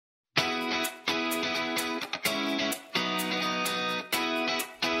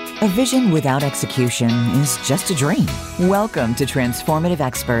A vision without execution is just a dream. Welcome to Transformative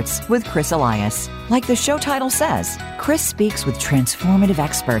Experts with Chris Elias. Like the show title says, Chris speaks with transformative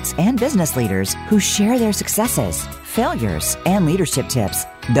experts and business leaders who share their successes, failures, and leadership tips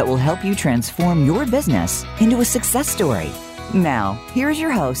that will help you transform your business into a success story. Now, here's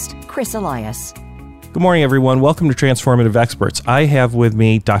your host, Chris Elias. Good morning, everyone. Welcome to Transformative Experts. I have with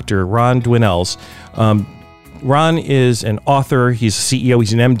me Dr. Ron Dwinells. Ron is an author. He's a CEO.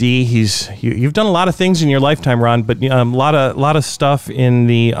 He's an MD. You've done a lot of things in your lifetime, Ron, but a lot of stuff in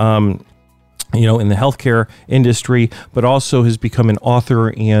the in the healthcare industry, but also has become an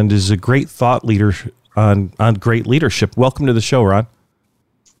author and is a great thought leader on great leadership. Welcome to the show, Ron.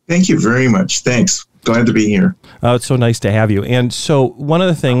 Thank you very much. Thanks. Glad to be here. It's so nice to have you. And so one of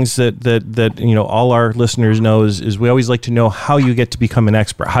the things that all our listeners know is we always like to know how you get to become an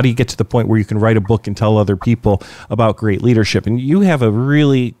expert. How do you get to the point where you can write a book and tell other people about great leadership? And you have a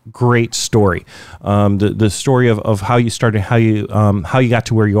really great story, the story of how you started, how you got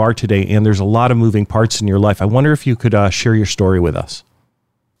to where you are today. And there's a lot of moving parts in your life. I wonder if you could share your story with us.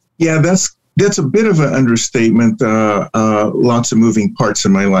 Yeah, That's a bit of an understatement. Lots of moving parts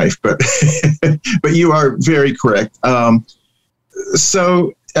in my life, but but you are very correct.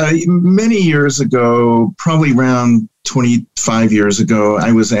 So many years ago, probably around 25 years ago,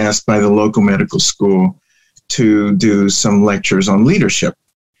 I was asked by the local medical school to do some lectures on leadership.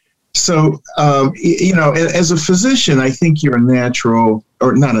 So, as a physician, I think you're a natural,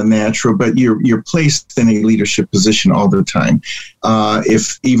 or not a natural, but you're placed in a leadership position all the time.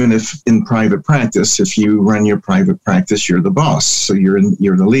 Even if in private practice, if you run your private practice, you're the boss, so you're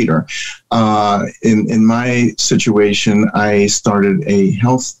the leader. In my situation, I started a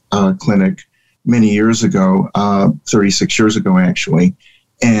health clinic many years ago, 36 years ago actually,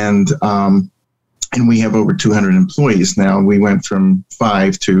 and we have over 200 employees now. We went from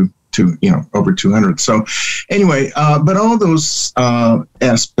 5 to over 200. So anyway, but all those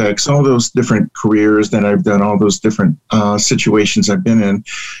aspects, all those different careers that I've done, all those different situations I've been in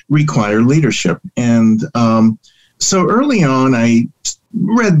require leadership. And so early on, I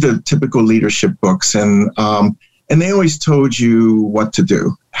read the typical leadership books, and they always told you what to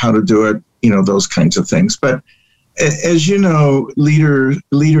do, how to do it, those kinds of things. But as you know,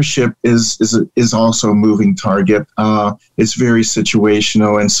 leadership is also a moving target. It's very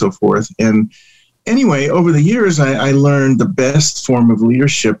situational and so forth. And anyway, over the years, I learned the best form of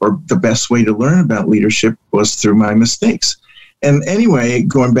leadership, or the best way to learn about leadership, was through my mistakes. And anyway,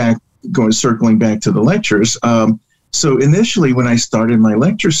 circling back to the lectures. So initially, when I started my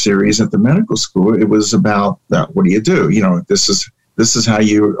lecture series at the medical school, it was about what do you do? This is how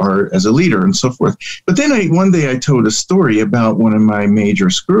you are as a leader and so forth. But then one day I told a story about one of my major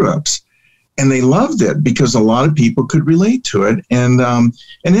screw-ups, and they loved it because a lot of people could relate to it. And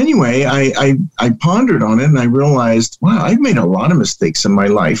anyway, I pondered on it, and I realized, wow, I've made a lot of mistakes in my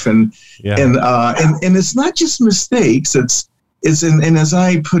life, and it's not just mistakes. It's as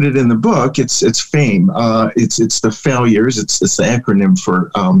I put it in the book, it's fame. It's the failures. It's the acronym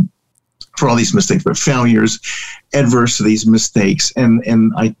for all these mistakes, but failures, adversities, mistakes,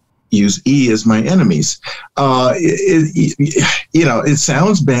 and I use E as my enemies. It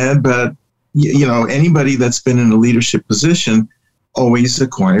sounds bad, but anybody that's been in a leadership position always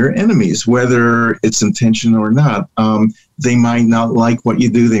acquire enemies, whether it's intentional or not. They might not like what you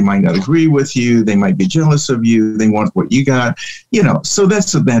do. They might not agree with you. They might be jealous of you. They want what you got. So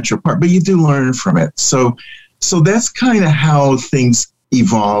that's a natural part, but you do learn from it. So that's kind of how things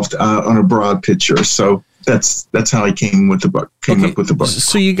evolved on a broad picture. So that's how I came up with the book.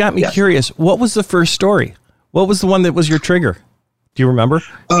 So you got me curious. What was the first story? What was the one that was your trigger? Do you remember?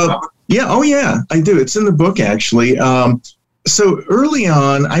 Yeah. Oh, yeah, I do. It's in the book, actually. So early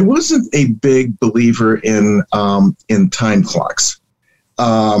on, I wasn't a big believer in time clocks.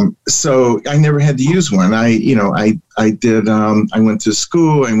 So I never had to use one. I went to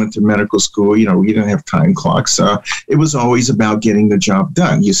school, I went to medical school, we didn't have time clocks. It was always about getting the job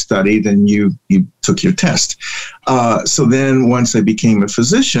done. You studied and you took your test. So then once I became a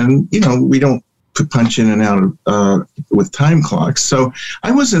physician, we don't punch in and out with time clocks. So I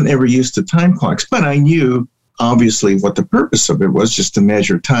wasn't ever used to time clocks, but I knew obviously what the purpose of it was, just to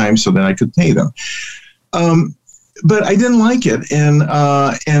measure time so that I could pay them. But I didn't like it. And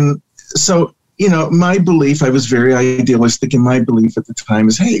so, my belief, I was very idealistic, and my belief at the time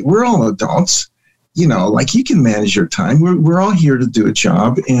is, hey, we're all adults, you can manage your time. We're all here to do a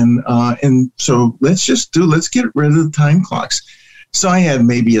job. And so let's get rid of the time clocks. So I had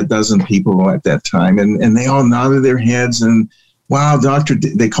maybe a dozen people at that time, and they all nodded their heads, and wow, Dr. D,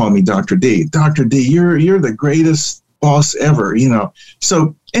 they call me Dr. D. Dr. D, you're the greatest boss ever,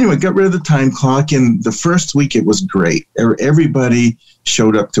 So anyway, got rid of the time clock. And the first week, it was great. Everybody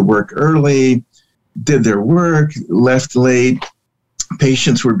showed up to work early, did their work, left late.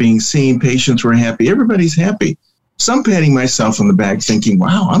 Patients were being seen. Patients were happy. Everybody's happy. So I'm patting myself on the back thinking,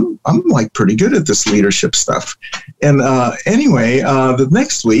 wow, I'm like pretty good at this leadership stuff. And anyway, the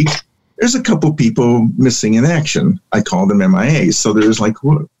next week, there's a couple people missing in action. I call them MIAs. So there's like,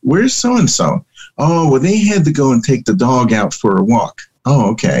 where's so-and-so? Oh, well, they had to go and take the dog out for a walk. Oh,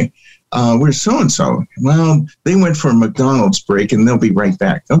 okay. Where's so-and-so? Well, they went for a McDonald's break and they'll be right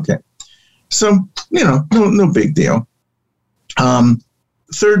back. Okay. So, no big deal.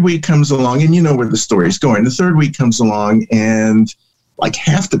 Third week comes along, and you know where the story's going. The third week comes along, and like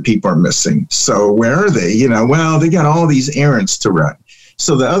half the people are missing. So where are they? Well, they got all these errands to run.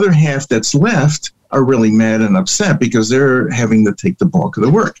 So the other half that's left are really mad and upset because they're having to take the bulk of the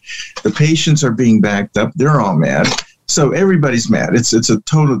work. The patients are being backed up. They're all mad. So everybody's mad. It's a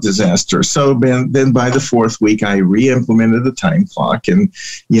total disaster. So then by the fourth week, I re-implemented the time clock, and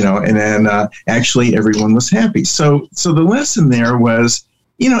then actually everyone was happy. So the lesson there was,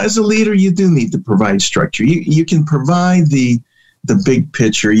 as a leader, you do need to provide structure. You can provide the big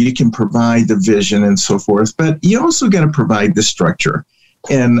picture, you can provide the vision and so forth, but you also got to provide the structure.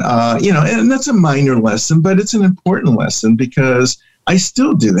 And, and that's a minor lesson, but it's an important lesson because I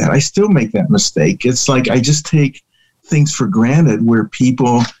still do that. I still make that mistake. It's like I just take things for granted where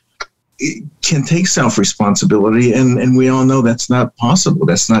people can take self-responsibility, and we all know that's not possible.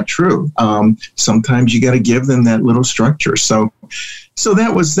 That's not true. Sometimes you got to give them that little structure. So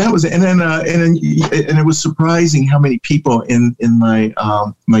that was it. And then it was surprising how many people in my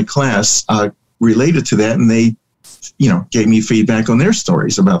my class related to that, and they gave me feedback on their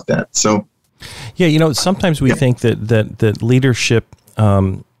stories about that. So yeah, sometimes we think that leadership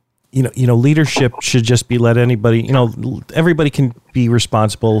leadership should just be let anybody, everybody can be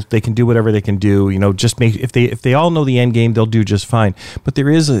responsible. They can do whatever they can do, just if they all know the end game, they'll do just fine. But there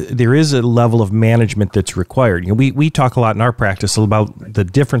is a level of management that's required. We talk a lot in our practice about the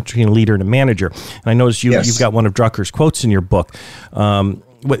difference between a leader and a manager. And I noticed you've got one of Drucker's quotes in your book.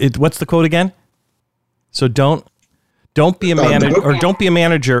 What's the quote again? So don't be a manager, or don't be a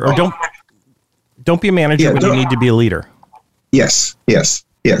manager, or don't be a manager when you need to be a leader. Yes.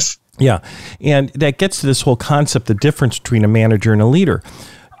 Yeah. And that gets to this whole concept, the difference between a manager and a leader.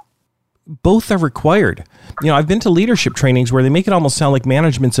 Both are required. I've been to leadership trainings where they make it almost sound like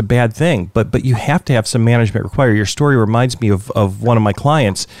management's a bad thing, but you have to have some management required. Your story reminds me of one of my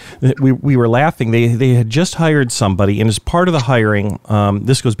clients. We were laughing. They had just hired somebody, and as part of the hiring,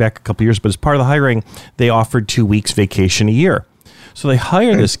 this goes back a couple of years, but as part of the hiring, they offered 2 weeks vacation a year. So they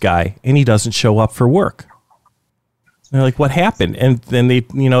hire this guy, and he doesn't show up for work. They're like, what happened? And then they,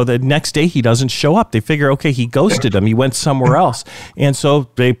 the next day he doesn't show up. They figure, okay, he ghosted them. He went somewhere else. And so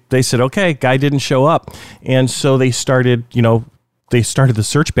they said, okay, guy didn't show up. And so they started, the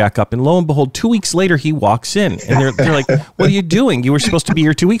search back up. And lo and behold, 2 weeks later, he walks in. And they're like, what are you doing? You were supposed to be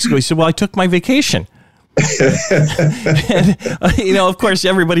here 2 weeks ago. He said, well, I took my vacation. And, of course,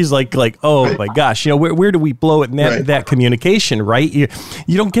 everybody's like, oh my gosh, where do we blow it in that communication, right? You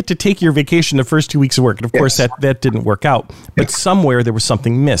don't get to take your vacation the first 2 weks of work. And of course, that didn't work out. But somewhere there was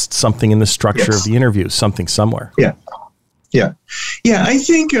something missed, something in the structure of the interview, something somewhere. Yeah. I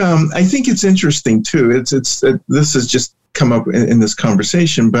think it's interesting too. This has just come up in this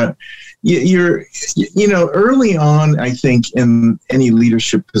conversation, but you're early on, I think, in any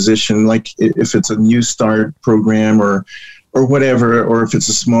leadership position, like if it's a new start program or whatever, or if it's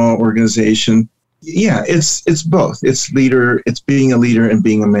a small organization, it's both. It's being a leader and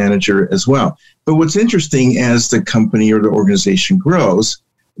being a manager as well. But what's interesting, as the company or the organization grows,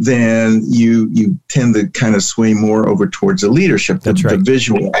 then you tend to kind of sway more over towards the leadership, the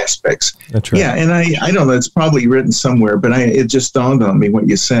visual aspects. That's right. Yeah, and I don't know, it's probably written somewhere, but it just dawned on me what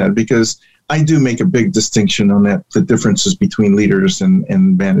you said, because I do make a big distinction on that, the differences between leaders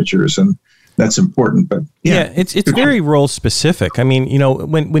and managers, and that's important. But it's very role specific. I mean,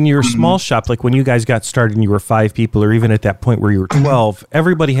 when you're a small shop, like when you guys got started and you were 5 people, or even at that point where you were 12,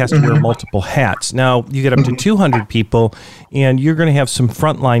 everybody has to wear multiple hats. Now you get up to 200 people, and you're going to have some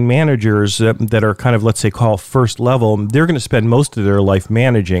frontline managers that are kind of, let's say, called first level. They're going to spend most of their life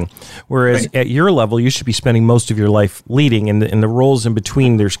managing, whereas at your level, you should be spending most of your life leading. And in the roles in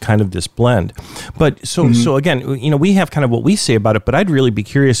between, there's kind of this blend. But so again, we have kind of what we say about it, but I'd really be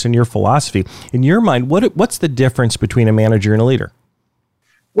curious in your philosophy. In your mind, what's the difference between a manager and a leader?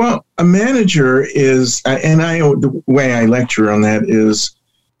 Well, a manager is, the way I lecture on that is,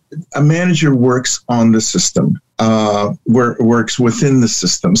 a manager works on the system, works within the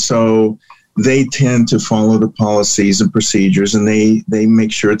system. So they tend to follow the policies and procedures, and they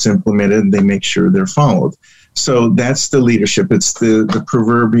make sure it's implemented, and they make sure they're followed. So that's the leadership. It's the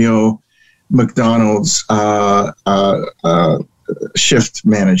proverbial McDonald's shift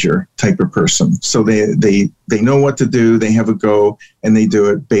manager type of person. So they know what to do, they have a go, and they do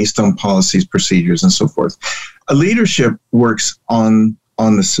it based on policies, procedures, and so forth. A leadership works on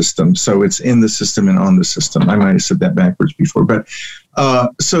the system. So it's in the system and on the system. I might have said that backwards before, but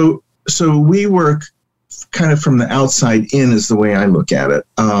so we work kind of from the outside in is the way I look at it.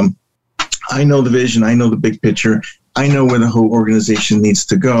 I know the vision, I know the big picture, I know where the whole organization needs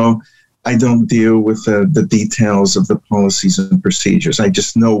to go. I don't deal with the details of the policies and procedures. I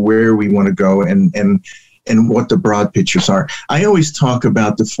just know where we want to go and what the broad pictures are. I always talk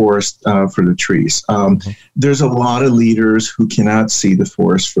about the forest for the trees. There's a lot of leaders who cannot see the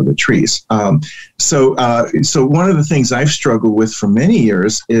forest for the trees. So one of the things I've struggled with for many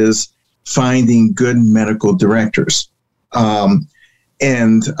years is finding good medical directors.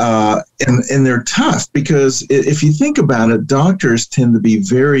 And they're tough because if you think about it, doctors tend to be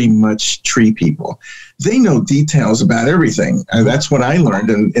very much tree people. They know details about everything. And that's what I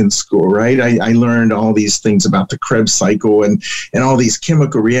learned in school, right? I learned all these things about the Krebs cycle and all these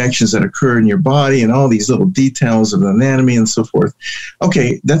chemical reactions that occur in your body and all these little details of the anatomy and so forth.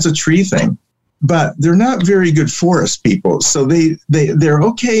 Okay, that's a tree thing. But they're not very good forest people. So they're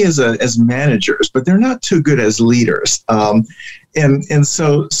okay as managers, but they're not too good as leaders. And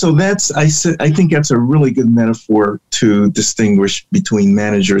so that's, I think that's a really good metaphor to distinguish between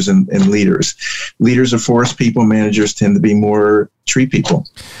managers and leaders. Leaders are forest people, managers tend to be more tree people.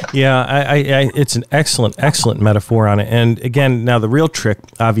 Yeah, I it's an excellent metaphor on it. And again, now the real trick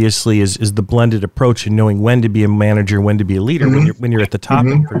obviously is the blended approach and knowing when to be a manager, when to be a leader, when you're at the top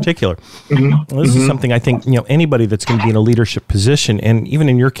in particular. Well, this is something I think, anybody that's going to be in a leadership position, and even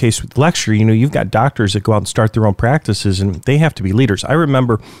in your case with lecture, you've got doctors that go out and start their own practices and they have to be leaders. I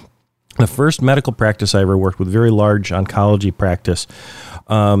remember the first medical practice I ever worked with, very large oncology practice.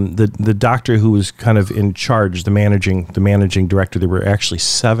 The doctor who was kind of in charge, the managing director, there were actually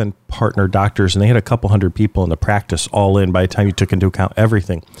 7 partner doctors, and they had a couple hundred people in the practice all in by the time you took into account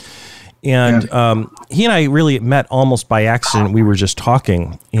everything. And he and I really met almost by accident. We were just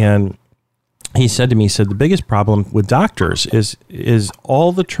talking, and he said to me, the biggest problem with doctors is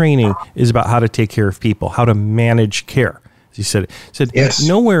all the training is about how to take care of people, how to manage care. He said, yes.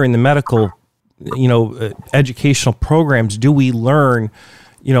 Nowhere in the medical, educational programs do we learn,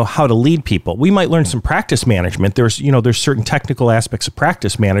 how to lead people. We might learn some practice management. There's certain technical aspects of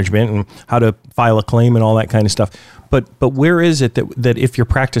practice management and how to file a claim and all that kind of stuff. But where is it that if your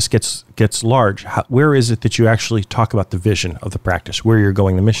practice gets large, where is it that you actually talk about the vision of the practice, where you're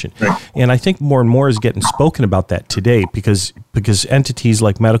going, the mission? Right. And I think more and more is getting spoken about that today because entities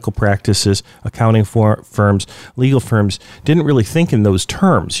like medical practices, accounting firms, legal firms didn't really think in those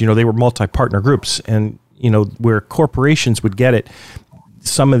terms. They were multi-partner groups, and where corporations would get it,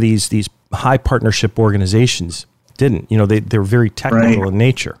 some of these high partnership organizations didn't. They're very technical in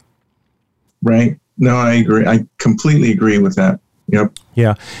nature. Right. No, I agree. I completely agree with that. Yep.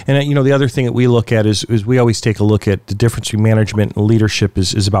 Yeah. And, the other thing that we look at is we always take a look at the difference between management and leadership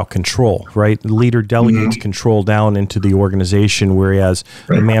is about control, right? The leader delegates control down into the organization, whereas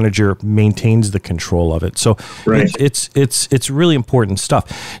the manager maintains the control of it. So it's really important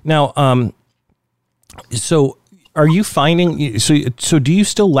stuff. Now, so are you finding, so do you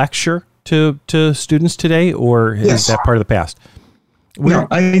still lecture to students today, or is that part of the past? No,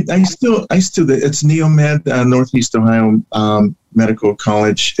 I still it's Neomed, Northeast Ohio Medical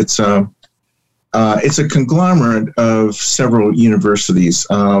College. It's a conglomerate of several universities: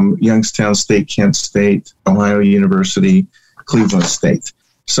 Youngstown State, Kent State, Ohio University, Cleveland State.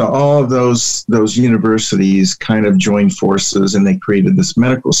 So all of those universities kind of joined forces, and they created this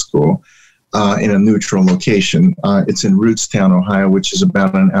medical school in a neutral location. It's in Rootstown, Ohio, which is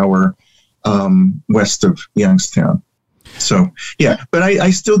about an hour west of Youngstown. So, yeah, but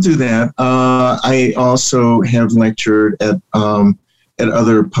I still do that. I also have lectured at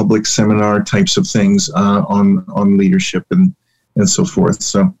other public seminar types of things on leadership and so forth.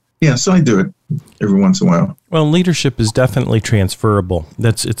 So, yeah, so I do it every once in a while. Well, leadership is definitely transferable.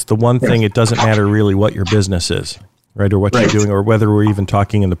 It's the one thing. It doesn't matter really what your business is, right, or what you're doing, or whether we're even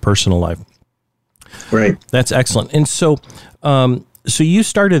talking in the personal life. Right. That's excellent. And so, so you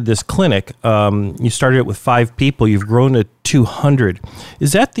started this clinic. You started it with 5 people. You've grown to 200.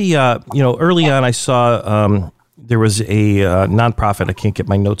 Is that the, early on I saw there was a nonprofit. I can't get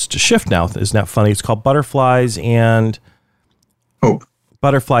my notes to shift now. Isn't that funny? It's called Butterflies and Hope.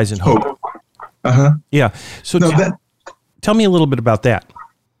 Butterflies and Hope. Uh-huh. Yeah. So tell me a little bit about that.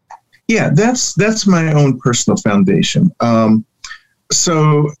 Yeah, that's my own personal foundation.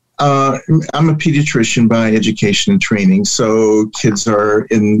 So I'm a pediatrician by education and training. So kids are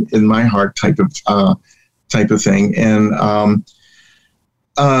in my heart type of thing. And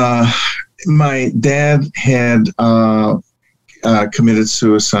my dad had committed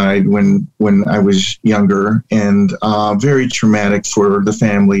suicide when I was younger, and very traumatic for the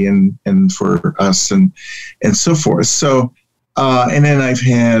family and for us and so forth. So. And then I've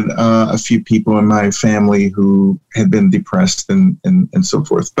had a few people in my family who had been depressed and so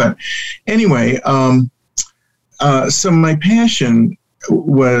forth. But anyway, so my passion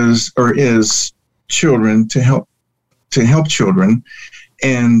was or is children, to help children,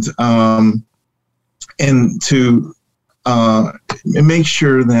 and to make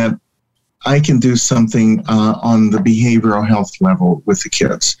sure that I can do something on the behavioral health level with the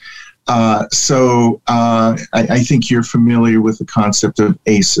kids. So I think you're familiar with the concept of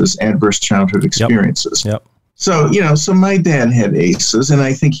ACEs, adverse childhood experiences. Yep. So, so my dad had ACEs, and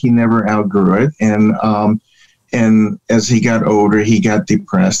I think he never outgrew it. And as he got older, he got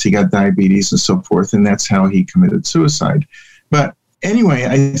depressed, he got diabetes and so forth, and that's how he committed suicide. But anyway,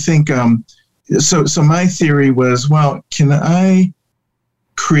 I think, so my theory was, well, can I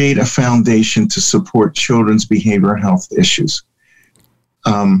create a foundation to support children's behavioral health issues?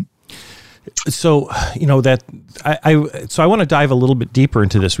 So, I want to dive a little bit deeper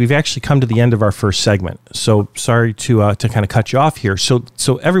into this. We've actually come to the end of our first segment. So sorry to kind of cut you off here. So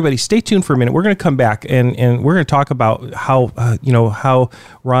everybody stay tuned for a minute. We're going to come back and we're going to talk about how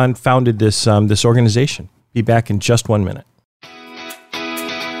Ron founded this organization. Be back in just 1 minute.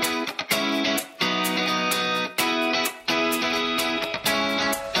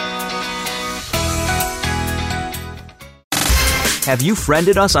 Have you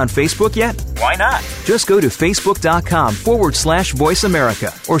friended us on Facebook yet? Why not? Just go to facebook.com/Voice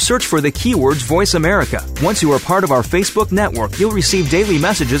America or search for the keywords Voice America. Once you are part of our Facebook network, you'll receive daily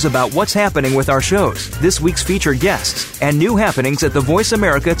messages about what's happening with our shows, this week's featured guests, and new happenings at the Voice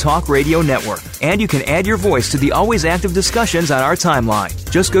America Talk Radio Network. And you can add your voice to the always active discussions on our timeline.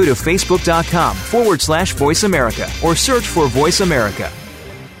 Just go to facebook.com/Voice America or search for Voice America.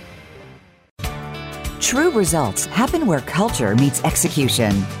 True results happen where culture meets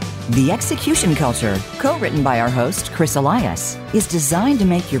execution. The Execution Culture, co-written by our host, Chris Elias, is designed to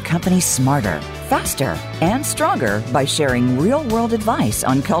make your company smarter, faster, and stronger by sharing real-world advice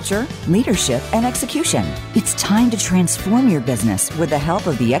on culture, leadership, and execution. It's time to transform your business with the help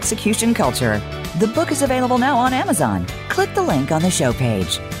of the Execution Culture. The book is available now on Amazon. Click the link on the show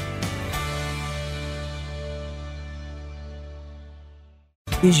page.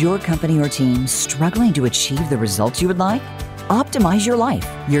 Is your company or team struggling to achieve the results you would like? Optimize your life,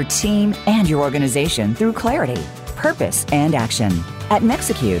 your team, and your organization through clarity, purpose, and action. At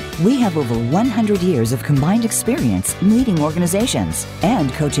Nexecute, we have over 100 years of combined experience leading organizations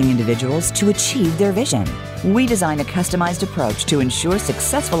and coaching individuals to achieve their vision. We design a customized approach to ensure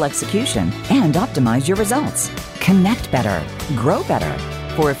successful execution and optimize your results. Connect better, grow better.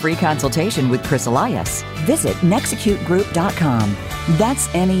 For a free consultation with Chris Elias, visit nexecutegroup.com. That's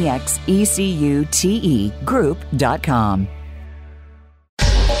NEXECUTE group.com.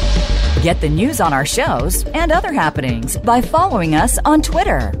 Get the news on our shows and other happenings by following us on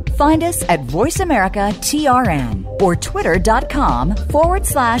Twitter. Find us at Voice America TRN or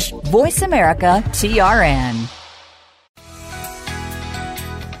twitter.com/Voice America TRN.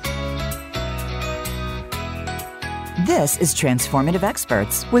 This is Transformative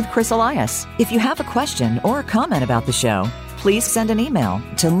Experts with Chris Elias. If you have a question or a comment about the show, please send an email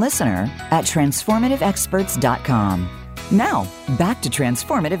to listener@transformativeexperts.com. Now, back to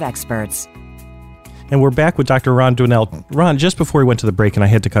Transformative Experts. And we're back with Dr. Ron Donnell. Ron, just before we went to the break, and I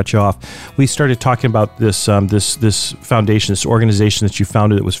had to cut you off, we started talking about this this foundation, this organization that you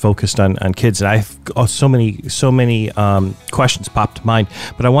founded that was focused on kids. And I have so many questions popped to mind,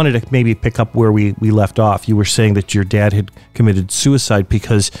 but I wanted to maybe pick up where we left off. You were saying that your dad had committed suicide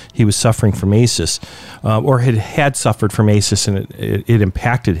because he was suffering from ACEs, or had suffered from ACEs, and it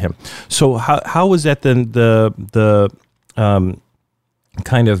impacted him. So how was that then the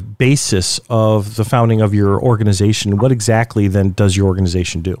kind of basis of the founding of your organization? What exactly then does your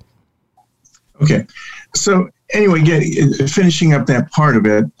organization do? Okay. So anyway, finishing up that part of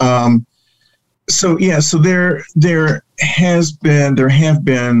it. So there have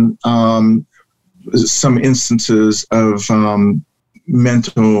been some instances of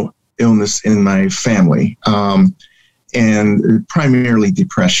mental illness in my family, and primarily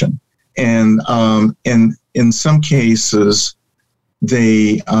depression. And in some cases,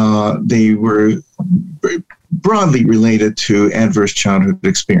 they were broadly related to adverse childhood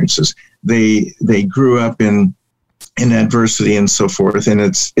experiences. They grew up in adversity and so forth, and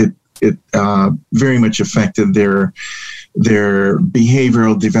it very much affected their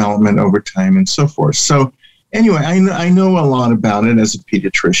behavioral development over time and so forth. So anyway, I know a lot about it as a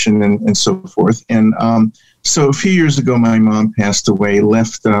pediatrician and so forth. And so a few years ago, my mom passed away,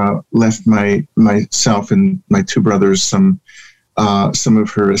 left myself and my two brothers some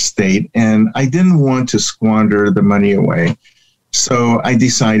of her estate, and I didn't want to squander the money away. So I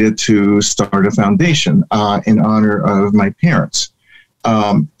decided to start a foundation in honor of my parents.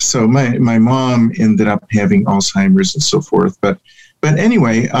 So my mom ended up having Alzheimer's and so forth. But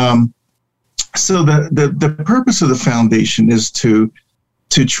anyway, so the purpose of the foundation is to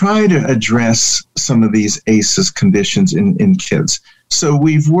try to address some of these ACEs conditions in kids. So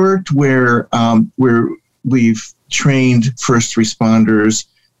we've worked where we've trained first responders,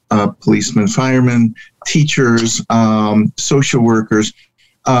 policemen, firemen, teachers, social workers.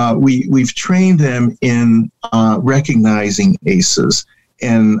 We've trained them in recognizing ACEs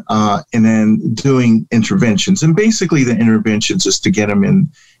and then doing interventions. And basically, the interventions is to get them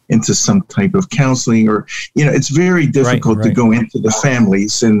into some type of counseling, or it's very difficult to go into the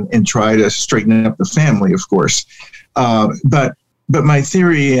families and try to straighten up the family, of course. But my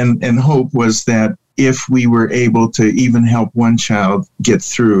theory and hope was that if we were able to even help one child get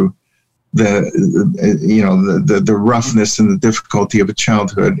through the roughness and the difficulty of a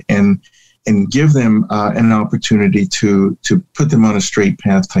childhood and give them an opportunity to put them on a straight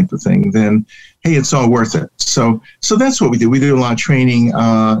path type of thing, then hey, it's all worth it. So that's what we do. We do a lot of training,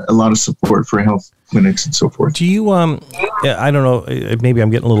 a lot of support for health clinics and so forth. Do you I don't know, maybe I'm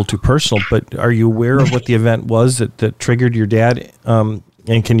getting a little too personal, but are you aware of what the event was that triggered your dad? And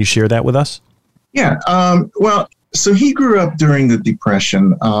can you share that with us? Yeah. Well, so he grew up during the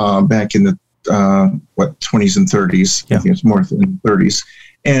Depression back in the 20s and 30s. Yeah. I think it's more than 30s.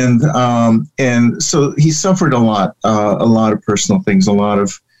 And so he suffered a lot of personal things, a lot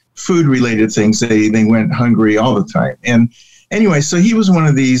of food-related things. They went hungry all the time. And anyway, so he was one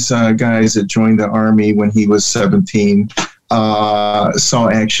of these guys that joined the Army when he was 17, saw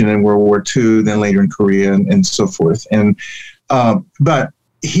action in World War II, then later in Korea and so forth. And but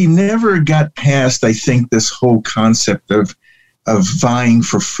he never got past, I think, this whole concept of vying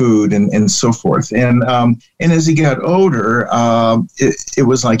for food and so forth. And as he got older, it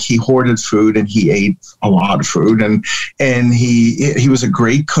was like he hoarded food and he ate a lot of food. And he was a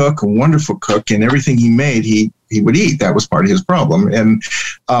great cook, a wonderful cook, and everything he made, he would eat. That was part of his problem. And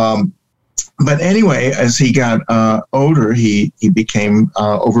but anyway, as he got older, he became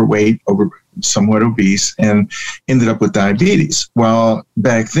overweight, somewhat obese, and ended up with diabetes. Well,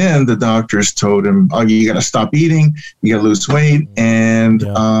 back then the doctors told him, "Oh, you got to stop eating, you got to lose weight, and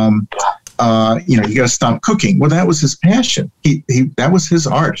you got to stop cooking." Well, that was his passion. He that was his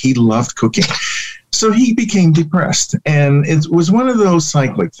art. He loved cooking. So he became depressed, and it was one of those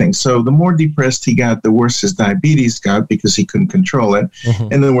cyclic things. So the more depressed he got, the worse his diabetes got because he couldn't control it. Mm-hmm.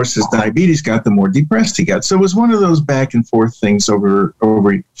 And the worse his diabetes got, the more depressed he got. So it was one of those back and forth things over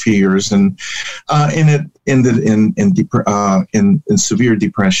a few years, and it ended in severe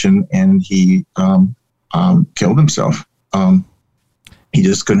depression, and he killed himself. He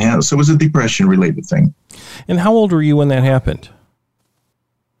just couldn't handle it. So it was a depression-related thing. And how old were you when that happened?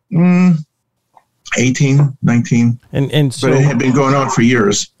 18, 19. And so, but it had been going on for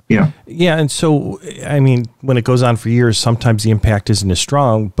years. Yeah. Yeah. And so, I mean, when it goes on for years, sometimes the impact isn't as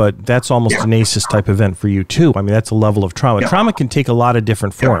strong, but that's almost an ACEs type event for you too. I mean, that's a level of trauma. Yeah. Trauma can take a lot of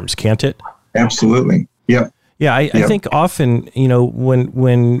different forms, can't it? Absolutely. Yep. Yeah. I think often,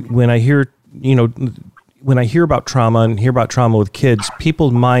 when I hear, when I hear about trauma and hear about trauma with kids,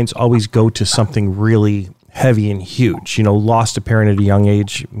 people's minds always go to something really heavy and huge, lost a parent at a young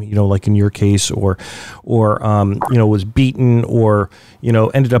age, like in your case, or was beaten, or,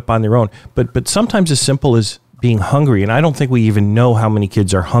 ended up on their own. But sometimes as simple as being hungry. And I don't think we even know how many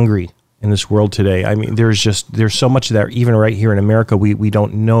kids are hungry in this world today. I mean, there's so much of that, even right here in America, we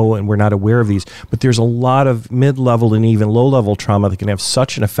don't know, and we're not aware of these, but there's a lot of mid-level and even low-level trauma that can have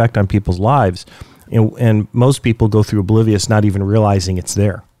such an effect on people's lives. And most people go through oblivious, not even realizing it's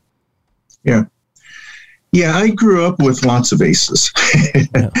there. Yeah. Yeah, I grew up with lots of ACEs.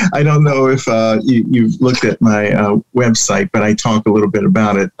 Yeah. I don't know if you've looked at my website, but I talk a little bit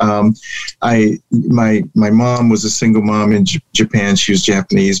about it. My mom was a single mom in Japan. She was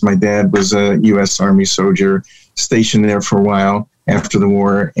Japanese. My dad was a U.S. Army soldier, stationed there for a while after the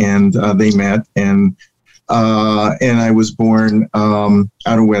war, and they met. And I was born out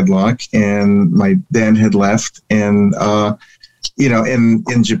of wedlock, and my dad had left, and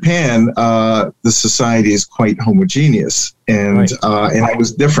in Japan, the society is quite homogeneous, and I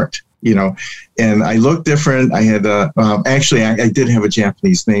was different, and I looked different. I had actually I did have a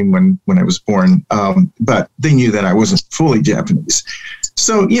Japanese name when I was born, but they knew that I wasn't fully Japanese.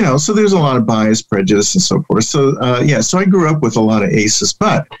 So, so there's a lot of bias, prejudice, and so forth. So, so I grew up with a lot of ACEs,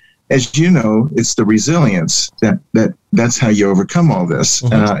 but as you know, it's the resilience that's how you overcome all this.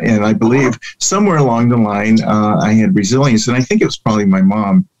 Mm-hmm. And I believe somewhere along the line, I had resilience, and I think it was probably my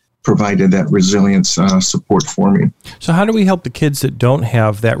mom provided that resilience support for me. So how do we help the kids that don't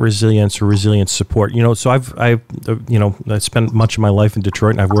have that resilience or resilience support? So I spent much of my life in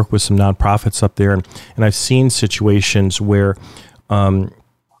Detroit, and I've worked with some nonprofits up there, and I've seen situations where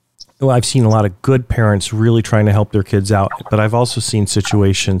I've seen a lot of good parents really trying to help their kids out, but I've also seen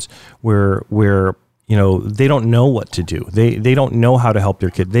situations where they don't know what to do. They don't know how to help their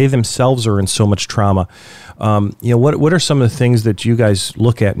kid. They themselves are in so much trauma. What are some of the things that you guys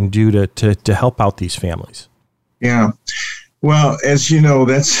look at and do to help out these families? Yeah, well, as you know,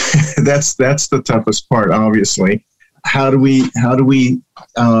 that's the toughest part. Obviously, how do we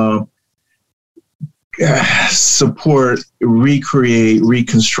support, recreate,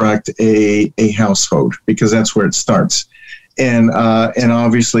 reconstruct a household, because that's where it starts. And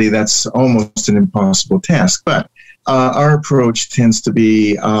obviously that's almost an impossible task. But our approach tends to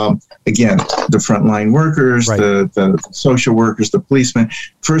be, again, the frontline workers, right, the social workers, the policemen,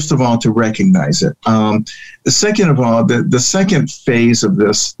 first of all, to recognize it. Second of all, the second phase of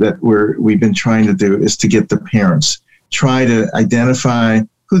this that we've been trying to do is to get the parents, try to identify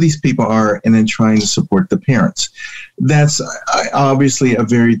who these people are, and then trying to support the parents. That's obviously a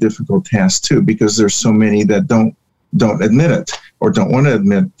very difficult task too, because there's so many that don't admit it or don't want to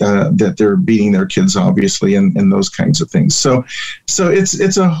admit that they're beating their kids, obviously, and those kinds of things. So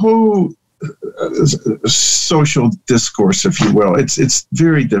it's a whole social discourse, if you will. It's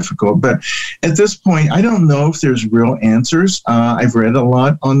very difficult, but at this point, I don't know if there's real answers. I've read a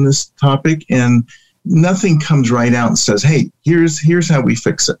lot on this topic, and nothing comes right out and says, "Hey, here's how we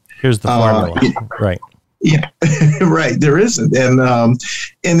fix it." Here's the formula, right? Yeah, right. There isn't, and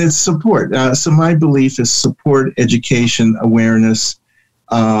it's support. So my belief is support, education, awareness,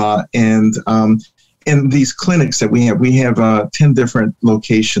 and these clinics that we have. We have 10 different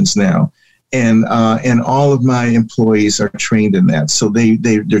locations now, and all of my employees are trained in that. So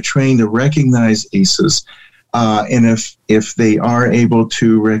they're trained to recognize ACEs. And if they are able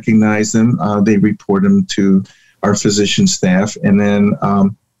to recognize them, they report them to our physician staff, and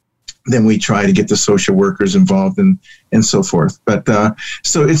then we try to get the social workers involved and so forth. But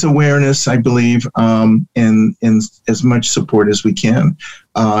so it's awareness, I believe, and as much support as we can.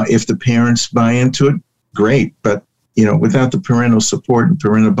 If the parents buy into it, great. But without the parental support and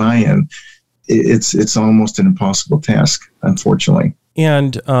parental buy-in, it's almost an impossible task, unfortunately.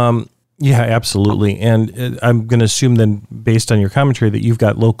 And yeah, absolutely. And I'm going to assume then, based on your commentary, that you've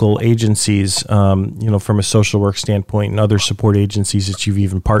got local agencies, from a social work standpoint, and other support agencies that you've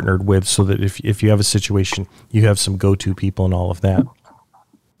even partnered with, so that if you have a situation, you have some go-to people and all of that.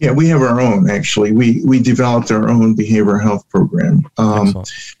 Yeah, we have our own, actually. We developed our own behavioral health program.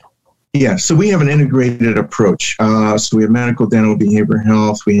 Yeah, so we have an integrated approach. So we have medical, dental, behavioral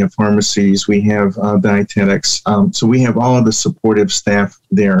health. We have pharmacies. We have dietetics. So we have all of the supportive staff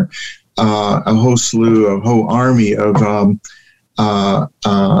there. A whole slew, a whole army of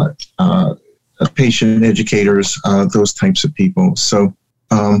patient educators, those types of people. So,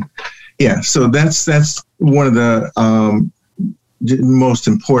 so that's one of the most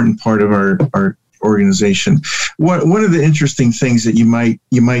important part of our organization. One of the interesting things that you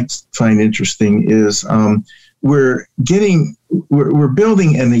might find interesting is we're building an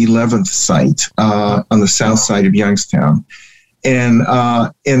 11th site on the south side of Youngstown. And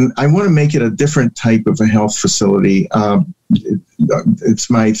I want to make it a different type of a health facility.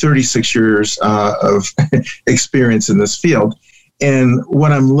 It's my 36 years of experience in this field. And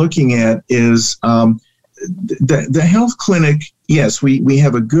what I'm looking at is the health clinic. Yes, we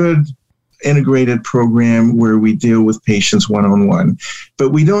have a good integrated program where we deal with patients one-on-one, but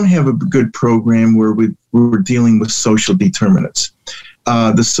we don't have a good program where we're dealing with social determinants.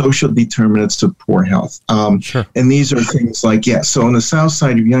 The social determinants of poor health. Sure. And these are things like, so on the south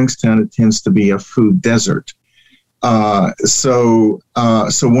side of Youngstown, it tends to be a food desert. So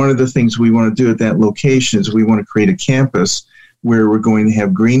one of the things we want to do at that location is we want to create a campus where we're going to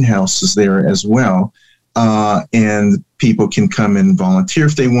have greenhouses there as well. And people can come and volunteer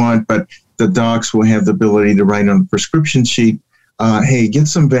if they want, but the docs will have the ability to write on the prescription sheet, hey, get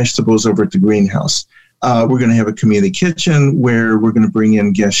some vegetables over at the greenhouse. We're going to have a community kitchen where we're going to bring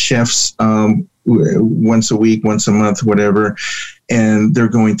in guest chefs once a week, once a month, whatever. And they're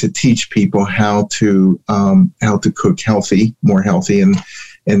going to teach people how to cook healthy, more healthy,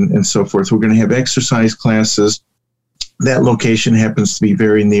 and so forth. We're going to have exercise classes. That location happens to be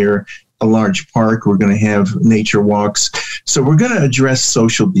very near a large park. We're going to have nature walks. So we're going to address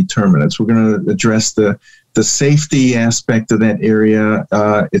social determinants. We're going to address the safety aspect of that area.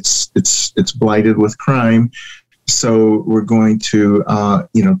 It's blighted with crime. So we're going to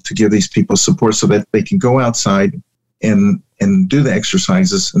to give these people support so that they can go outside and do the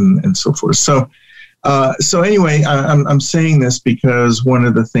exercises and so forth. So anyway, I'm saying this because one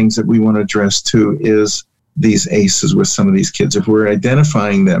of the things that we want to address too is these ACEs with some of these kids. If we're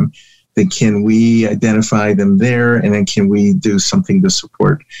identifying them, then can we identify them there, and then can we do something to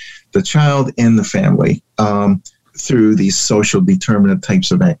support the child and the family through these social determinant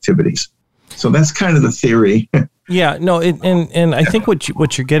types of activities? So that's kind of the theory. Yeah, no, and I think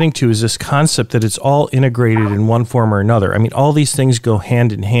what you're getting to is this concept that it's all integrated in one form or another. I mean, all these things go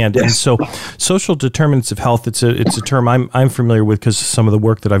hand in hand, yes. And so social determinants of health. It's a term I'm familiar with because of some of the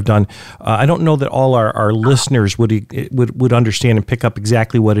work that I've done. I don't know that all our listeners would understand and pick up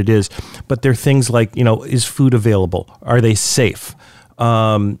exactly what it is, but they're things like, is food available? Are they safe?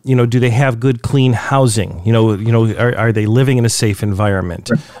 Do they have good, clean housing? Are they living in a safe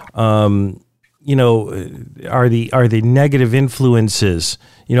environment? Are the negative influences,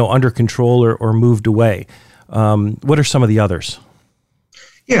 under control or moved away? What are some of the others?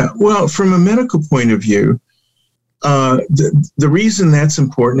 Yeah, well, from a medical point of view, the reason that's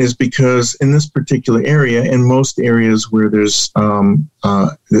important is because in this particular area, and most areas where there's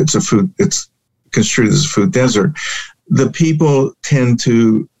it's construed as a food desert, the people tend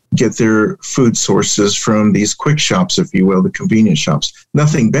to get their food sources from these quick shops, if you will, the convenience shops.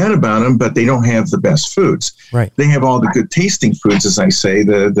 Nothing bad about them, but they don't have the best foods. Right. They have all the good tasting foods, as I say,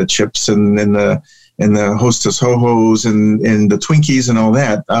 the chips and the Hostess Ho-Hos and the Twinkies and all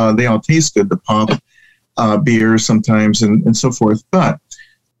that. They all taste good, the pop beer sometimes and so forth. But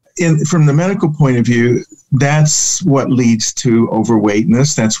from the medical point of view, that's what leads to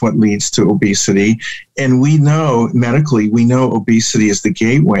overweightness. That's what leads to obesity. And we know medically, obesity is the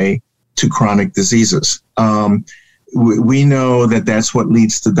gateway to chronic diseases. We know that that's what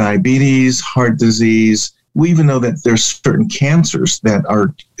leads to diabetes, heart disease. We even know that there's certain cancers that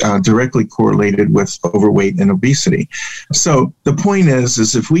are directly correlated with overweight and obesity. So the point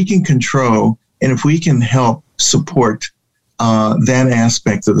is if we can control and if we can help support that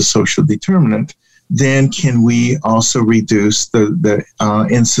aspect of the social determinant, then can we also reduce the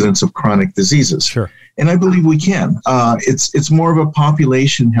incidence of chronic diseases? Sure. And I believe we can. It's more of a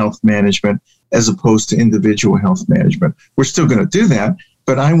population health management as opposed to individual health management. We're still going to do that,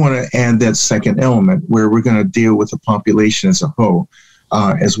 but I want to add that second element where we're going to deal with the population as a whole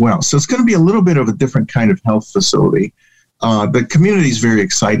as well. So it's going to be a little bit of a different kind of health facility. The community is very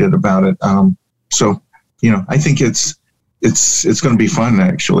excited about it. I think it's going to be fun,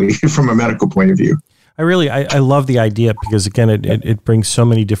 actually, from a medical point of view. I love the idea because, again, it brings so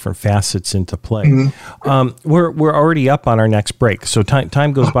many different facets into play. Mm-hmm. We're already up on our next break, so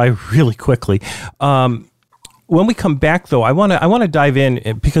time goes by really quickly. When we come back, though, I want to dive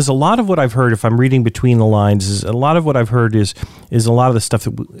in because a lot of what I've heard, if I'm reading between the lines, is a lot of what I've heard is a lot of the stuff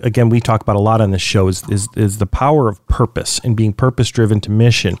that, again, we talk about a lot on this show is the power of purpose and being purpose-driven to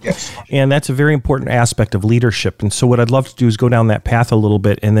mission. Yes. And that's a very important aspect of leadership. And so what I'd love to do is go down that path a little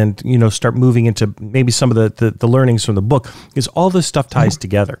bit and then, start moving into maybe some of the learnings from the book, because all this stuff ties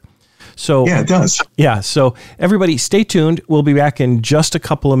together. So yeah, it does. Yeah. So everybody stay tuned. We'll be back in just a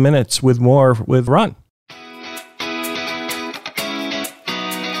couple of minutes with more with Ron.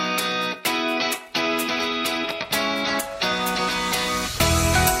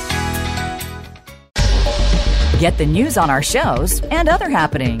 Get the news on our shows and other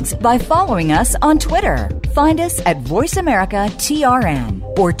happenings by following us on Twitter. Find us at Voice America TRN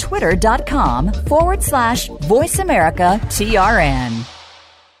or twitter.com/Voice America TRN.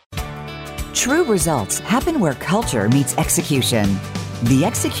 True results happen where culture meets execution. The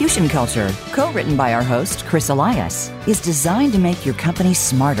Execution Culture, co-written by our host, Chris Elias, is designed to make your company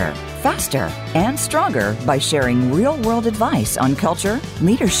smarter, faster, and stronger by sharing real-world advice on culture,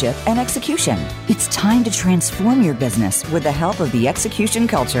 leadership, and execution. It's time to transform your business with the help of the Execution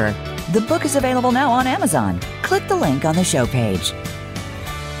Culture. The book is available now on Amazon. Click the link on the show page.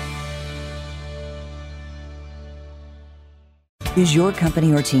 Is your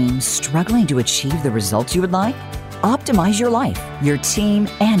company or team struggling to achieve the results you would like? Optimize your life, your team,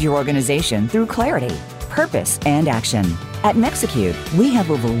 and your organization through clarity, purpose, and action. At Nexecute, we have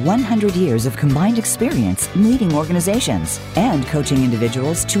over 100 years of combined experience leading organizations and coaching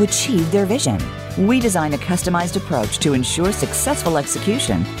individuals to achieve their vision. We design a customized approach to ensure successful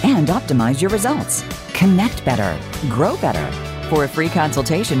execution and optimize your results. Connect better, grow better. For a free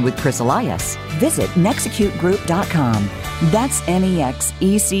consultation with Chris Elias, visit NexecuteGroup.com. That's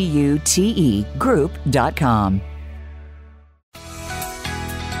NEXECUTE Group.com.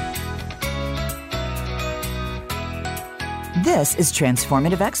 This is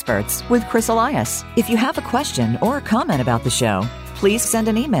Transformative Experts with Chris Elias. If you have a question or a comment about the show, please send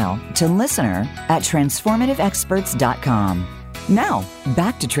an email to listener@transformativeexperts.com. Now,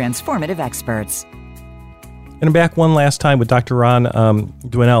 back to Transformative Experts. And I'm back one last time with Dr. Ron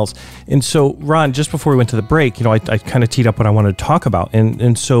Dwinells. And so, Ron, just before we went to the break, I kind of teed up what I wanted to talk about.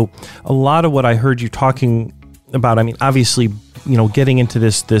 And so a lot of what I heard you talking about, I mean, obviously, getting into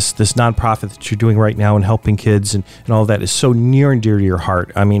this nonprofit that you're doing right now and helping kids and all of that is so near and dear to your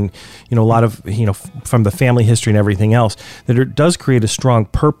heart. I mean, a lot of, from the family history and everything else, that it does create a strong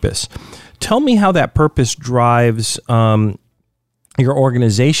purpose. Tell me how that purpose drives your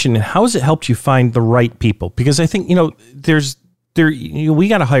organization, and how has it helped you find the right people? Because I think, we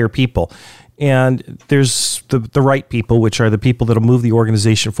got to hire people. And there's the right people, which are the people that'll move the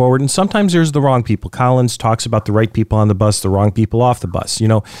organization forward. And sometimes there's the wrong people. Collins talks about the right people on the bus, the wrong people off the bus.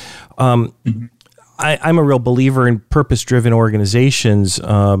 I'm a real believer in purpose-driven organizations,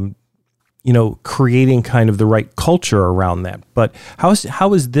 creating kind of the right culture around that. But how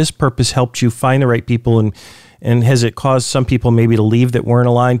has this purpose helped you find the right people, and has it caused some people maybe to leave that weren't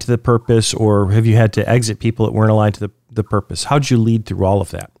aligned to the purpose, or have you had to exit people that weren't aligned to the purpose? How'd you lead through all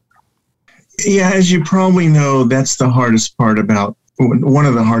of that? Yeah, as you probably know, that's one of the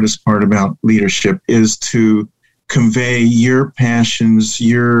hardest part about leadership is to convey your passions,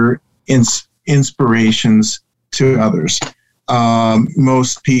 your inspirations to others.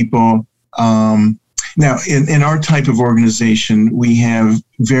 Most people, now in our type of organization, we have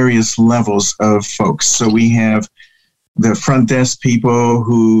various levels of folks. So we have the front desk people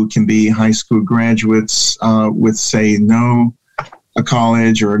who can be high school graduates with, say, a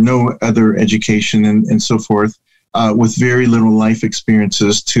college or no other education and so forth, with very little life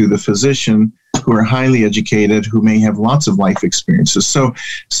experiences, to the physician who are highly educated, who may have lots of life experiences. So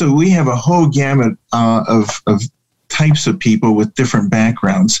we have a whole gamut of types of people with different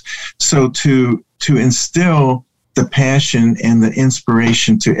backgrounds. So to instill the passion and the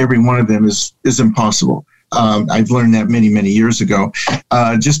inspiration to every one of them is impossible. I've learned that many, many years ago.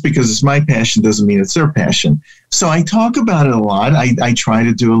 Just because it's my passion doesn't mean it's their passion. So I talk about it a lot. I try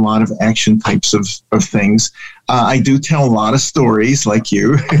to do a lot of action types of things. I do tell a lot of stories like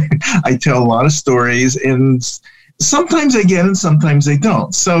you. I tell a lot of stories, and sometimes they get and sometimes they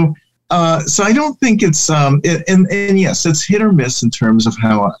don't. So I don't think it's, and yes, it's hit or miss in terms of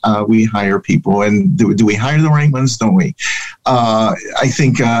how we hire people. And do we hire the right ones? Don't we? I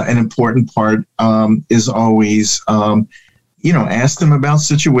think an important part is always, ask them about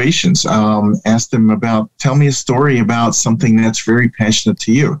situations. Ask them tell me a story about something that's very passionate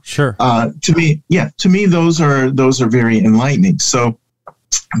to you. Sure. To me, those are very enlightening. So,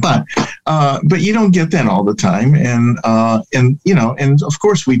 but you don't get that all the time, and of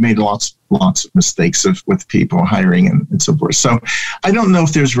course we've made lots of mistakes with people hiring and so forth. So I don't know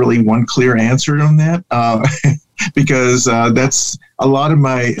if there's really one clear answer on that, because that's a lot of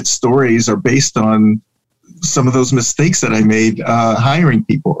my stories are based on some of those mistakes that I made hiring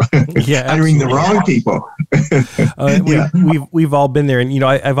people, hiring the wrong people. We've all been there, and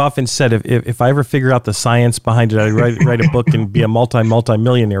I've often said if I ever figure out the science behind it, I'd write a book and be a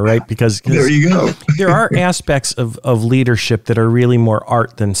multi-millionaire, right? Because there you go. There are aspects of leadership that are really more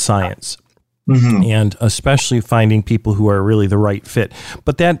art than science. Mm-hmm. And especially finding people who are really the right fit.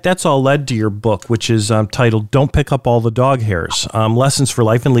 But that's all led to your book, which is titled "Don't Pick Up All the Dog Hairs: Lessons for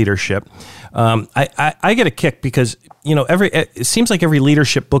Life and Leadership." I get a kick because it seems like every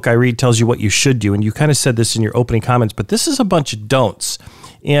leadership book I read tells you what you should do, and you kind of said this in your opening comments. But this is a bunch of don'ts.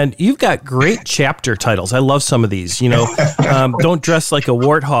 And you've got great chapter titles. I love some of these. Don't dress like a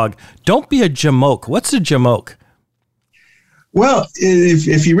warthog. Don't be a jamoke. What's a jamoke? Well,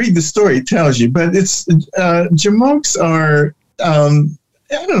 if you read the story, it tells you. But it's jamokes are,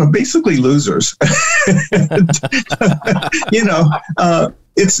 basically losers.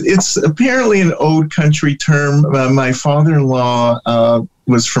 It's apparently an old country term. My father-in-law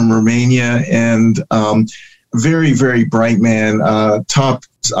was from Romania, and very, very bright man, top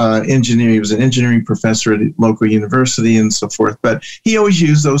engineer. He was an engineering professor at a local university and so forth. But he always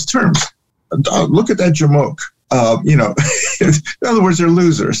used those terms. Look at that jamoke. You know, in other words, they're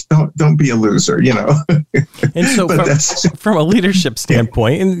losers. Don't be a loser, you know. And so from a leadership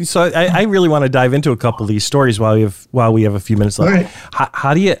standpoint, and so I really want to dive into a couple of these stories while we have a few minutes left. Right.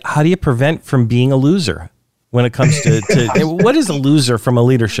 How do you prevent from being a loser when it comes to what is a loser from a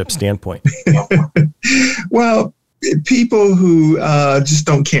leadership standpoint? Well, people who just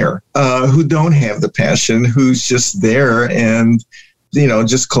don't care, who don't have the passion, who's just there and, you know,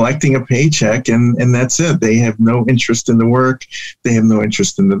 just collecting a paycheck and that's it. They have no interest in the work. They have no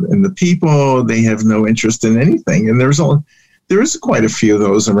interest in the people. They have no interest in anything. And there is quite a few of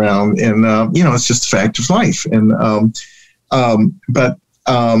those around. And, you know, it's just a fact of life. And,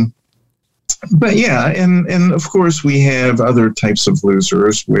 but yeah, and of course we have other types of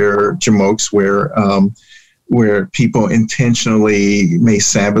losers jamokes where people intentionally may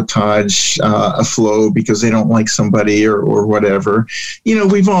sabotage a flow because they don't like somebody or whatever. You know,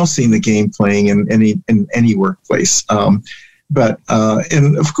 we've all seen the game playing in any workplace. But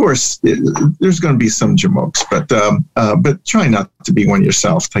of course, there's going to be some jamokes, but try not to be one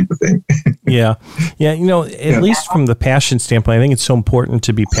yourself, type of thing. Yeah. You know, at least from the passion standpoint, I think it's so important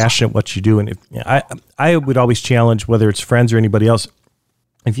to be passionate what you do. And I would always challenge, whether it's friends or anybody else,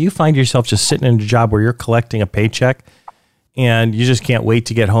 if you find yourself just sitting in a job where you're collecting a paycheck and you just can't wait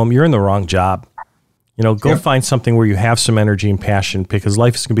to get home, you're in the wrong job. You know, go find something where you have some energy and passion, because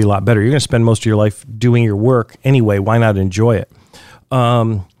life is going to be a lot better. You're going to spend most of your life doing your work anyway. Why not enjoy it?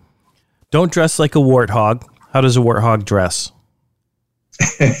 Don't dress like a warthog. How does a warthog dress?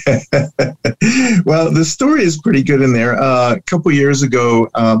 Well, the story is pretty good in there. A couple years ago,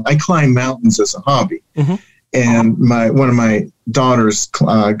 I climbed mountains as a hobby. Mm-hmm. And one of my daughters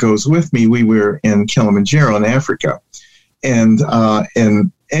goes with me. We were in Kilimanjaro in Africa. And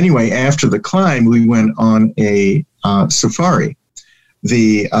anyway, after the climb, we went on a safari.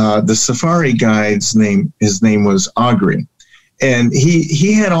 The safari guide's name was Agri. And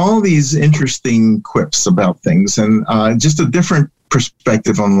he had all these interesting quips about things and just a different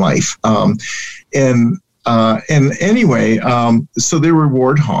perspective on life. And anyway, so there were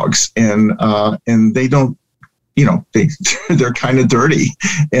warthogs, and they don't, you know, they're kind of dirty.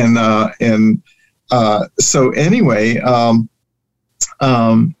 So anyway,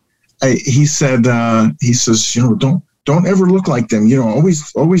 he says, you know, don't ever look like them, you know,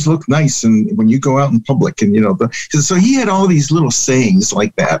 always look nice. And when you go out in public, and, you know, so he had all these little sayings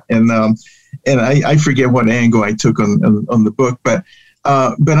like that. And I forget what angle I took on the book, but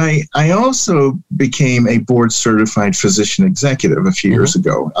I also became a board certified physician executive a few years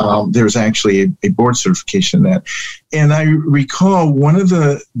ago. There's actually a board certification in that. And I recall one of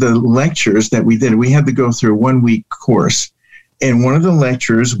the lectures that we did, we had to go through a 1-week course. And one of the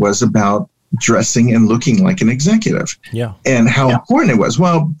lectures was about dressing and looking like an executive. Yeah. And how important it was.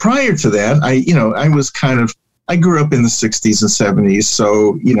 Well, prior to that, I grew up in the 60s and 70s.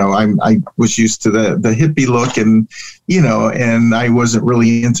 So, you know, I was used to the hippie look, and, you know, and I wasn't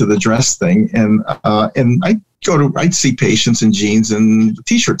really into the dress thing. And I'd see patients in jeans and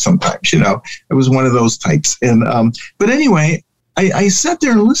t-shirts sometimes, you know, it was one of those types. And, but anyway, I sat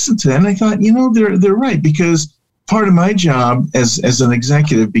there and listened to that, and I thought, you know, they're right, because part of my job as an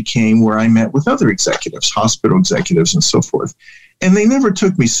executive became where I met with other executives, hospital executives and so forth. And they never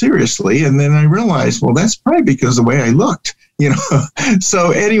took me seriously. And then I realized, well, that's probably because of the way I looked, you know.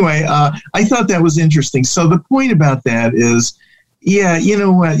 So anyway, I thought that was interesting. So the point about that is, yeah, you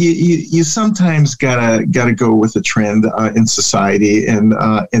know what, you sometimes gotta go with the trend in society and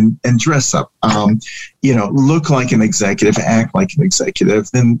dress up. You know, look like an executive, act like an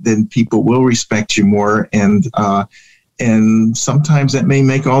executive. Then people will respect you more, and sometimes that may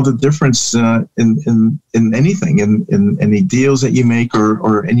make all the difference in anything, in any deals that you make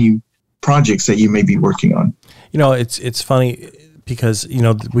or any projects that you may be working on. You know, it's funny because, you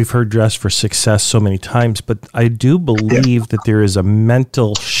know, we've heard dress for success so many times, but I do believe that there is a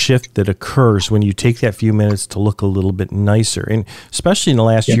mental shift that occurs when you take that few minutes to look a little bit nicer, and especially in the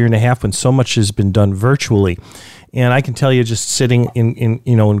last year and a half when so much has been done virtually. And I can tell you, just sitting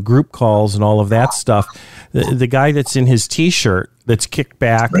in group calls and all of that stuff, the guy that's in his t-shirt that's kicked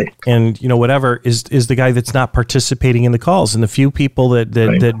back and, you know, whatever is the guy that's not participating in the calls. And the few people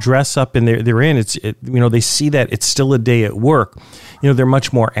that dress up and they're in, you know, they see that it's still a day at work. You know, they're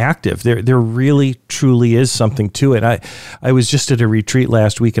much more active. There really truly is something to it. I was just at a retreat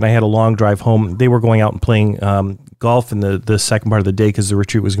last week, and I had a long drive home. They were going out and playing golf in the second part of the day because the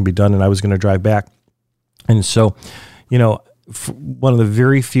retreat was going to be done and I was going to drive back. And so, you know, one of the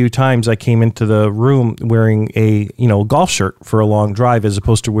very few times I came into the room wearing a golf shirt for a long drive as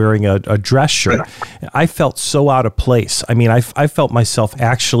opposed to wearing a dress shirt. I felt so out of place. I mean, I felt myself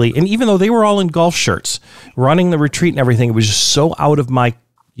actually, and even though they were all in golf shirts, running the retreat and everything, it was just so out of my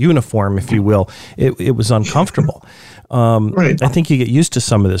uniform, if you will. It was uncomfortable. I think you get used to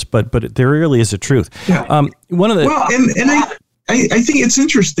some of this, but there really is a truth. Yeah. One of the I think it's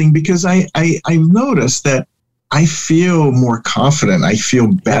interesting because I've noticed that I feel more confident. I feel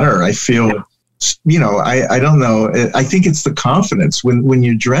better. I feel, I don't know. I think it's the confidence when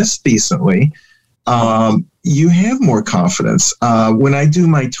you dress decently. You have more confidence. When I do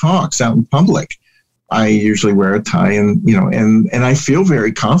my talks out in public, I usually wear a tie and I feel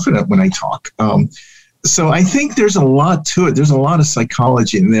very confident when I talk. So I think there's a lot to it. There's a lot of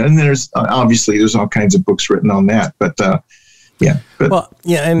psychology in there, and there's obviously all kinds of books written on that. But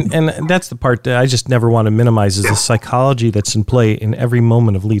and that's the part that I just never want to minimize is the psychology that's in play in every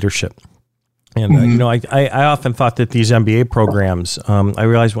moment of leadership. And I often thought that these MBA programs, I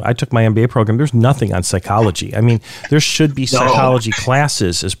realized when I took my MBA program, there's nothing on psychology. I mean, there should be psychology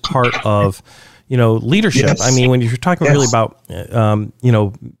classes as part of leadership. Yes. I mean, when you're talking really about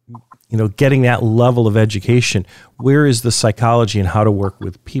getting that level of education, where is the psychology and how to work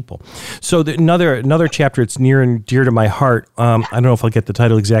with people? So another chapter that's near and dear to my heart. I don't know if I'll get the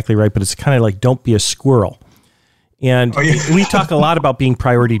title exactly right, but it's kind of like "Don't Be a Squirrel." And we talk a lot about being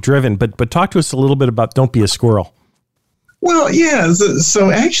priority driven, but talk to us a little bit about "Don't Be a Squirrel." Well, yeah. So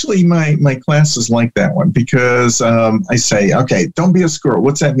actually, my class is like that one because I say, okay, don't be a squirrel.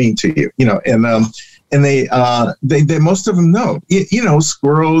 What's that mean to you? And they most of them know.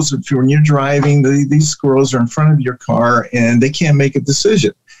 Squirrels. When you're driving, these squirrels are in front of your car and they can't make a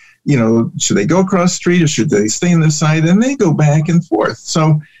decision. Should they go across the street or should they stay on the side? And they go back and forth.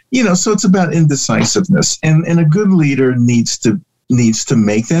 So so it's about indecisiveness, and a good leader needs to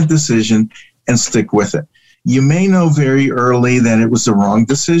make that decision and stick with it. You may know very early that it was the wrong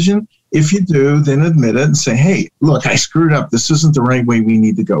decision. If you do, then admit it and say, hey, look, I screwed up. This isn't the right way we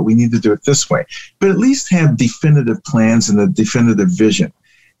need to go. We need to do it this way. But at least have definitive plans and a definitive vision.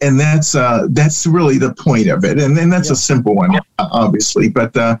 And that's really the point of it. And that's a simple one, obviously.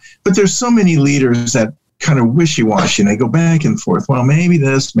 But there's so many leaders that kind of wishy-washy and they go back and forth. Well, maybe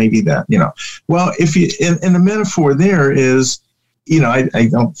this, maybe that, Well, if you, and the metaphor there is, I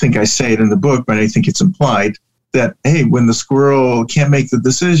don't think I say it in the book, but I think it's implied that, hey, when the squirrel can't make the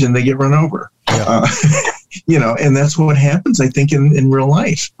decision, they get run over. Yeah. And that's what happens, I think, in real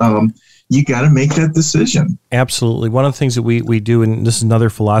life. You got to make that decision. Absolutely. One of the things that we do, and this is another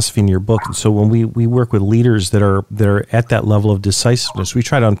philosophy in your book, and so when we work with leaders that are at that level of decisiveness, we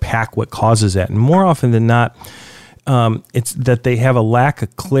try to unpack what causes that. And more often than not, it's that they have a lack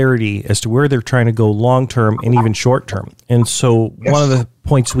of clarity as to where they're trying to go long-term and even short-term. And so one of the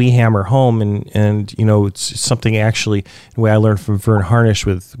points we hammer home, and it's something actually, the way I learned from Vern Harnish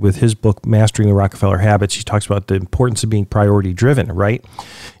with his book, Mastering the Rockefeller Habits, he talks about the importance of being priority-driven, right?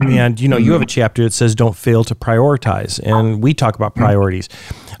 Mm-hmm. And, you have a chapter that says don't fail to prioritize, and we talk about priorities.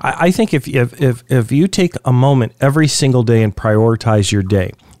 I think if you take a moment every single day and prioritize your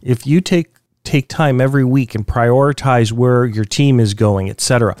day, if you take time every week and prioritize where your team is going, et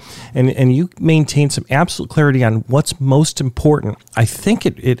cetera, and you maintain some absolute clarity on what's most important, I think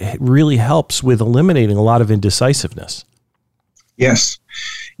it really helps with eliminating a lot of indecisiveness. Yes.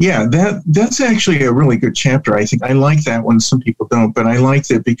 Yeah, that's actually a really good chapter. I think I like that one. Some people don't, but I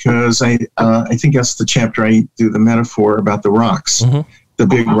liked it because I think that's the chapter I do the metaphor about the rocks. Mm-hmm. The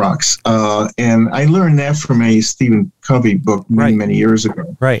big rocks. And I learned that from a Stephen Covey book many years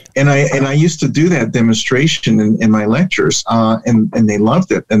ago. Right. And I used to do that demonstration in my lectures, and they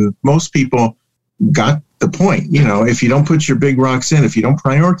loved it. And most people got the point. If you don't put your big rocks in, if you don't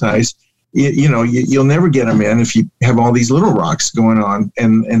prioritize, you'll never get them in if you have all these little rocks going on.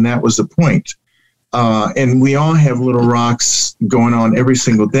 And that was the point. And we all have little rocks going on every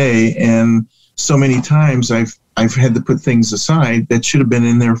single day. And so many times I've had to put things aside that should have been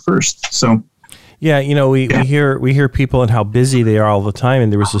in there first. So, yeah, we hear people and how busy they are all the time.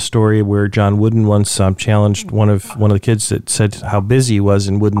 And there was a story where John Wooden once challenged one of the kids that said how busy he was,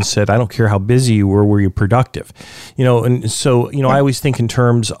 and Wooden said, "I don't care how busy you were you productive?" And so I always think in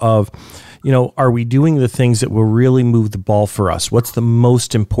terms of, are we doing the things that will really move the ball for us? What's the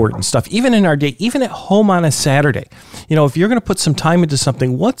most important stuff? Even in our day, even at home on a Saturday, if you're going to put some time into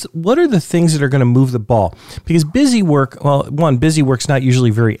something, what are the things that are going to move the ball? Because busy work's not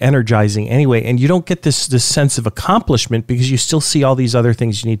usually very energizing anyway, and you don't get this sense of accomplishment because you still see all these other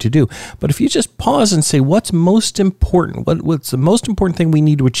things you need to do. But if you just pause and say, what's most important? What's the most important thing we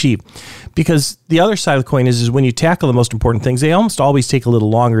need to achieve? Because the other side of the coin is when you tackle the most important things, they almost always take a little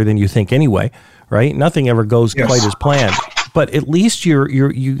longer than you think anyway, right? Nothing ever goes quite as planned, but at least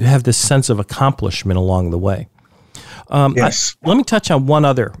you have this sense of accomplishment along the way. Yes. Let me touch on one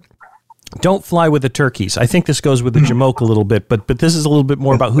other. Don't fly with the turkeys. I think this goes with the Jamoke a little bit, but this is a little bit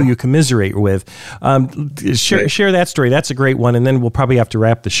more about who you commiserate with. Share that story. That's a great one, and then we'll probably have to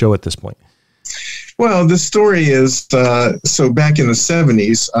wrap the show at this point. Well, the story is, so back in the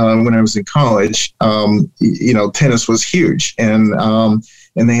 70s, when I was in college, tennis was huge, and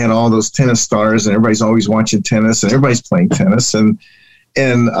they had all those tennis stars, and everybody's always watching tennis, and everybody's playing tennis, and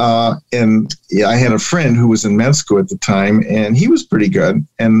I had a friend who was in med school at the time, and he was pretty good,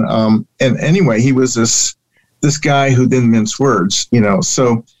 and anyway, he was this guy who didn't mince words,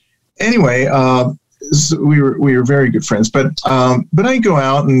 So anyway, so we were very good friends, but I'd go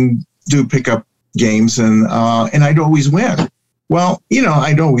out and do pickup games, and I'd always win. Well,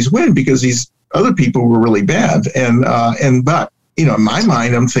 I'd always win because these other people were really bad, but in my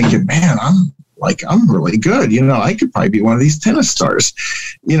mind, I'm thinking, man, I'm really good. I could probably be one of these tennis stars,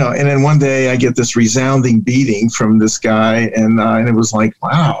 and then one day I get this resounding beating from this guy, and it was like,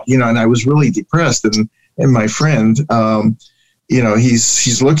 wow, and I was really depressed, and my friend,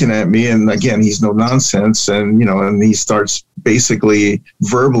 he's looking at me, and again, he's no nonsense, and and he starts basically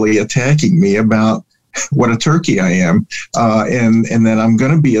verbally attacking me about what a turkey I am, and that I'm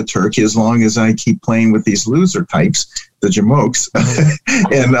going to be a turkey as long as I keep playing with these loser types, the Jamokes,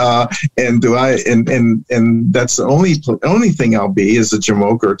 and that's the only thing I'll be is a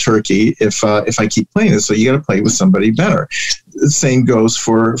Jamoke or a turkey if I keep playing it. So you got to play with somebody better. The same goes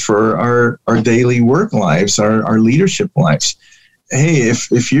for our daily work lives, our leadership lives. Hey,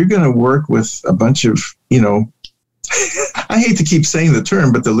 if you're going to work with a bunch of, I hate to keep saying the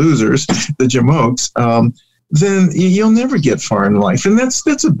term, but the losers, the Jamokes, then you'll never get far in life. And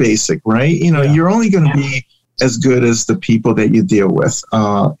that's a basic, right? You're only going to be as good as the people that you deal with.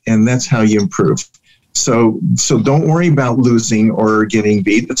 And that's how you improve. So don't worry about losing or getting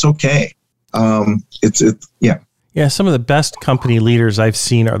beat. It's okay. Yeah, some of the best company leaders I've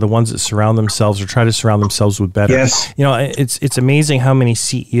seen are the ones that surround themselves or try to surround themselves with better. Yes. It's amazing how many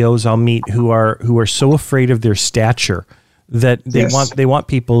CEOs I'll meet who are so afraid of their stature that they want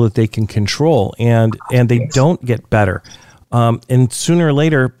people that they can control, and they don't get better. And sooner or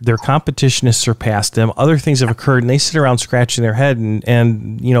later, their competition has surpassed them. Other things have occurred, and they sit around scratching their head,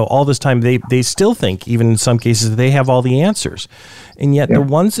 and all this time they still think, even in some cases, that they have all the answers. And yet the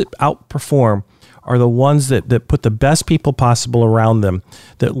ones that outperform are the ones that put the best people possible around them,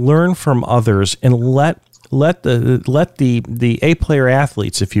 that learn from others, and let the A-player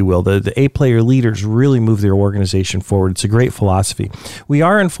athletes, if you will, the A-player leaders really move their organization forward. It's a great philosophy. We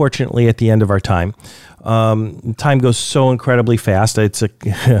are, unfortunately, at the end of our time. Time goes so incredibly fast.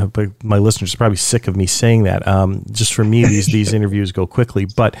 But my listeners are probably sick of me saying that. Just for me, these interviews go quickly.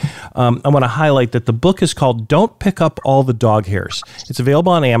 But I want to highlight that the book is called "Don't Pick Up All the Dog Hairs." It's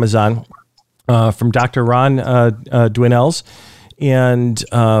available on Amazon. From Dr. Ron Dwinels. And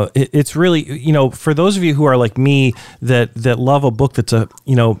it's really, for those of you who are like me that love a book that's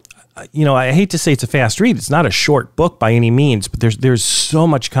I hate to say it's a fast read. It's not a short book by any means, but there's so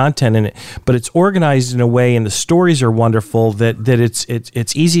much content in it. But it's organized in a way, and the stories are wonderful that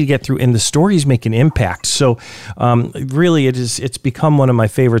it's easy to get through, and the stories make an impact. So really, it's become one of my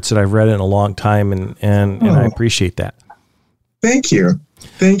favorites that I've read in a long time, and I appreciate that. Thank you.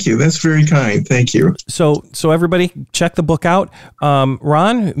 That's very kind. Thank you. So everybody, check the book out.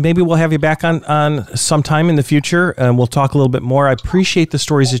 Ron, maybe we'll have you back on sometime in the future, and we'll talk a little bit more. I appreciate the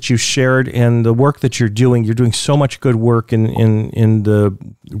stories that you shared and the work that you're doing. You're doing so much good work in the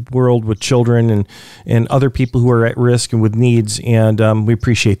world with children and other people who are at risk and with needs, and we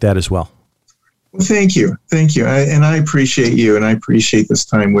appreciate that as well. Well, thank you. I appreciate you, and I appreciate this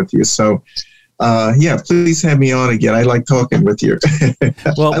time with you. So. Please have me on again. I like talking with you.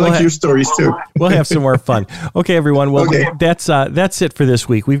 Well, I like your stories too. We'll have some more fun. Okay, everyone. Well, that's it for this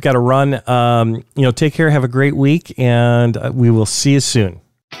week. We've got to run. Take care. Have a great week, and we will see you soon.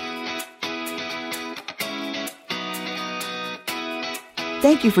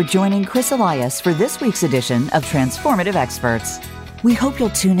 Thank you for joining Chris Elias for this week's edition of Transformative Experts. We hope you'll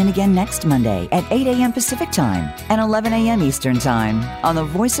tune in again next Monday at 8 a.m. Pacific Time and 11 a.m. Eastern Time on the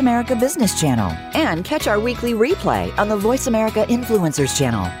Voice America Business Channel. And catch our weekly replay on the Voice America Influencers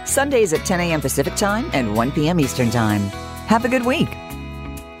Channel, Sundays at 10 a.m. Pacific Time and 1 p.m. Eastern Time. Have a good week.